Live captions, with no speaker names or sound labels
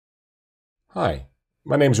Hi,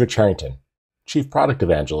 my name is Rich Harrington, Chief Product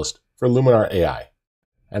Evangelist for Luminar AI,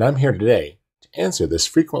 and I'm here today to answer this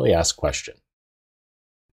frequently asked question.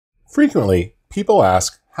 Frequently, people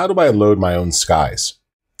ask, how do I load my own skies?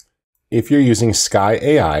 If you're using Sky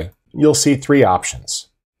AI, you'll see three options.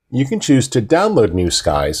 You can choose to download new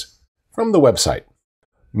skies from the website.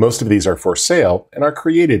 Most of these are for sale and are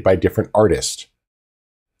created by different artists.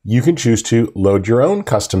 You can choose to load your own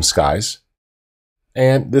custom skies,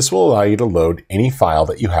 and this will allow you to load any file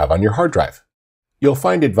that you have on your hard drive. You'll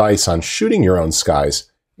find advice on shooting your own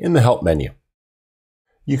skies in the Help menu.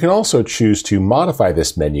 You can also choose to modify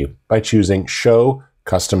this menu by choosing Show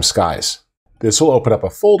Custom Skies. This will open up a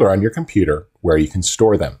folder on your computer where you can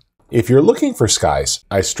store them. If you're looking for skies,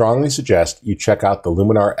 I strongly suggest you check out the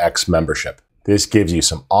Luminar X membership. This gives you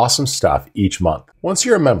some awesome stuff each month. Once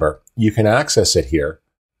you're a member, you can access it here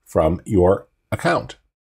from your account.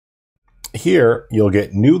 Here, you'll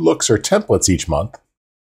get new looks or templates each month,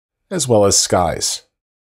 as well as skies.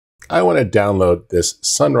 I want to download this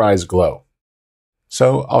sunrise glow,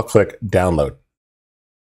 so I'll click Download.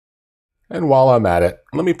 And while I'm at it,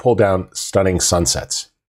 let me pull down stunning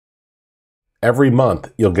sunsets. Every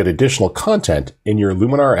month, you'll get additional content in your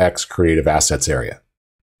Luminar X Creative Assets area.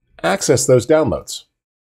 Access those downloads.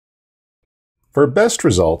 For best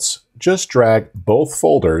results, just drag both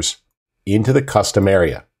folders into the custom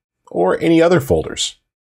area, or any other folders.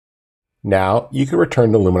 Now you can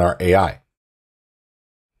return to Luminar AI.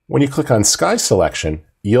 When you click on Sky Selection,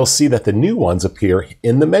 you'll see that the new ones appear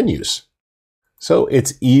in the menus. So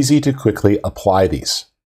it's easy to quickly apply these.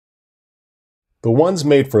 The ones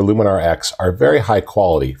made for Luminar X are very high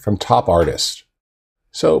quality from top artists.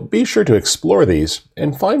 So be sure to explore these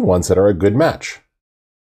and find ones that are a good match.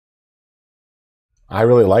 I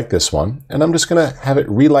really like this one, and I'm just going to have it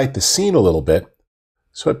relight the scene a little bit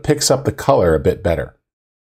so it picks up the color a bit better.